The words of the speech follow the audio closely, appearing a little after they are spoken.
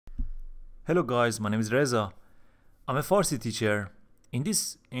Hello guys, my name is Reza. I'm a Farsi teacher. In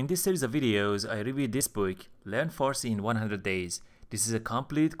this series of videos, I review this book, Learn Farsi in 100 Days. This is a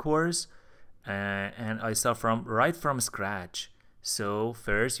complete course and I start right from scratch. So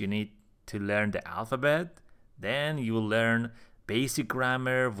first you need to learn the alphabet, then you will learn basic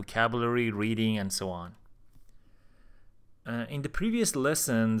grammar, vocabulary, reading, and so on. In the previous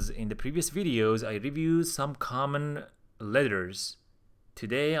lessons, in the previous videos, I reviewed some common letters.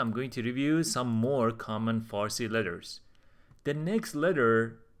 Today I'm going to review some more common Farsi letters. The next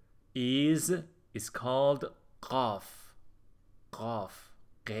letter is called qaf. Qaf,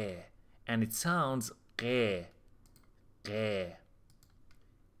 qe, and it sounds qe. Qe.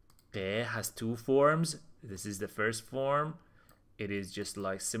 Qe has two forms. This is the first form. It is just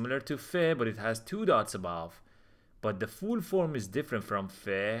like similar to fe, but it has two dots above. But the full form is different from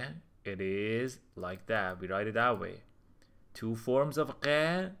fe. It is like that. We write it that way. Two forms of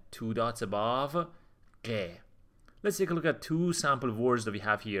qe, two dots above, qe. Let's take a look at two sample words that we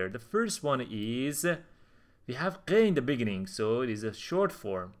have here. The first one is, we have qe in the beginning, so it is a short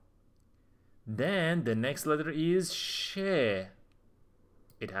form. Then the next letter is she.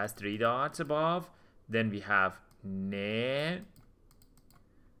 It has three dots above. Then we have ne.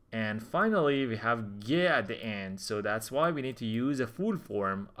 And finally, we have ge at the end. So that's why we need to use a full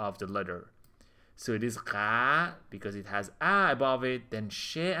form of the letter. So it is qa because it has a above it, then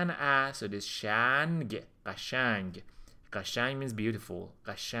she and a, so it is shang, qashang. Qashang means beautiful,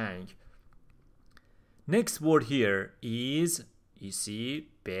 qashang. Next word here is, you see,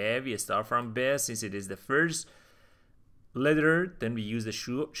 be. We start from be since it is the first letter, then we use the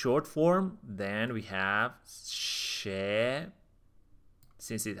short form, then we have she.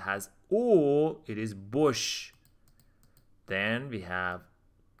 Since it has o, it is bush. Then we have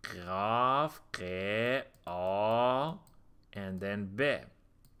qaf, qe, a, and then be.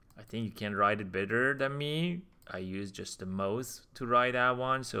 I think you can write it better than me. I use just the mouse to write that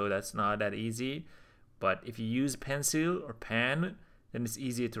one, so that's not that easy. But if you use pencil or pen, then it's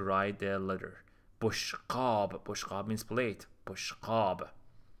easier to write the letter. Bushqab. Bushqab means plate. Bushqab.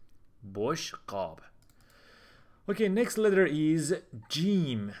 Bushqab. Okay, next letter is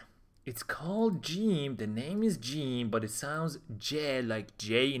Jim. It's called Jim. The name is Jim, but it sounds J like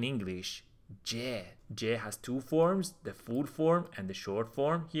J in English. J. J has two forms, the full form and the short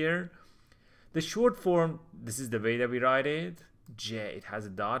form here. The short form, this is the way that we write it. J. It has a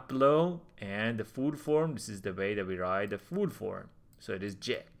dot below, and the full form, this is the way that we write the full form. So it is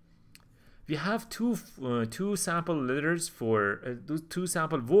J. We have two sample letters for two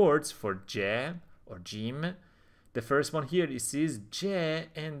sample words for J or Jim. The first one here is J,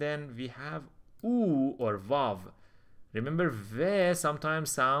 and then we have U or Vav. Remember, V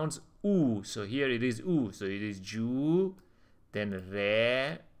sometimes sounds U, so here it is U. So it is Ju, then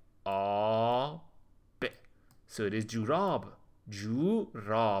Re, A, B. So it is Jurab,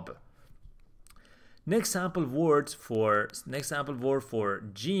 Jurab. Next sample word for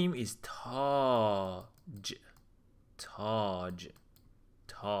Jim is Taj, Taj,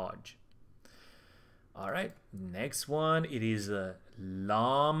 Taj. Alright, next one, it is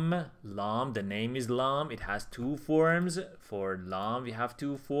Lam. Lam, the name is Lam. It has two forms. For Lam, we have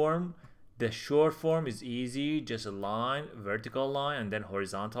two forms. The short form is easy, just a line, vertical line, and then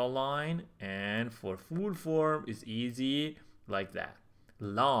horizontal line. And for full form is easy, like that.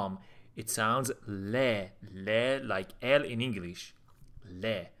 Lam, it sounds le like L in English.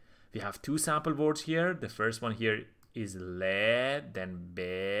 Le. We have two sample words here. The first one here is le, then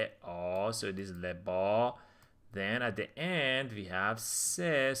be, a, so it is leba. Then at the end we have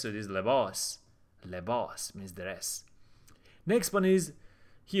se, so it is lebas. Lebas means dress. Next one is,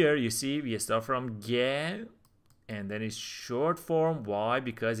 here you see we start from ge, and then it's short form. Why?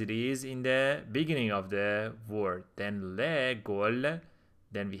 Because it is in the beginning of the word. Then le, gol,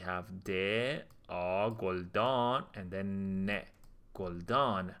 then we have de, a, goldan, and then ne,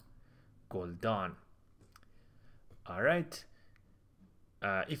 goldan, goldan. All right.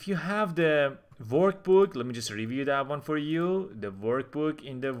 If you have the workbook, let me just review that one for you. The workbook,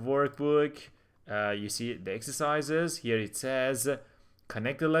 in the workbook, you see the exercises. Here it says,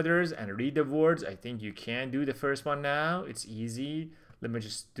 connect the letters and read the words. I think you can do the first one now. It's easy. Let me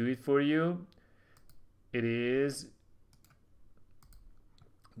just do it for you. It is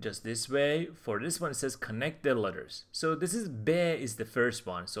just this way. For this one, it says connect the letters. So this is be is the first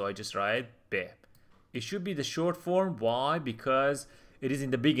one. So I just write be. It should be the short form. Why? Because it is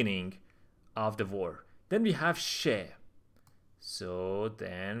in the beginning of the word. Then we have she. So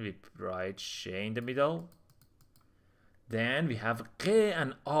then we write she in the middle. Then we have qe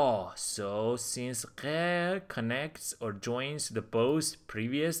and a. So since qe connects or joins the both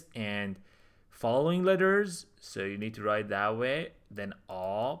previous and following letters, so you need to write that way, then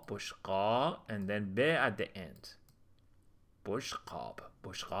a, bushqa, and then b at the end. Bushqab.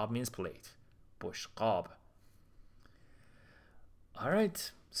 Bushqab means plate. Bushqab. All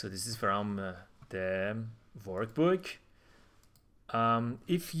right, so this is from the workbook.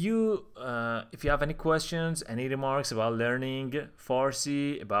 If you have any questions, any remarks about learning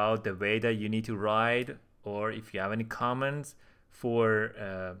Farsi, about the way that you need to write, or if you have any comments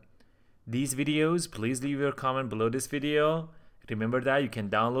for these videos, please leave your comment below this video. Remember that you can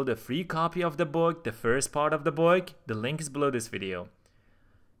download a free copy of the book, the first part of the book. The link is below this video.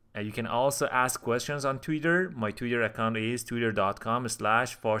 You can also ask questions on Twitter. My Twitter account is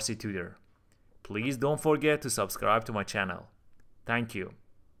twitter.com/FarsiTutor. Please don't forget to subscribe to my channel. Thank you.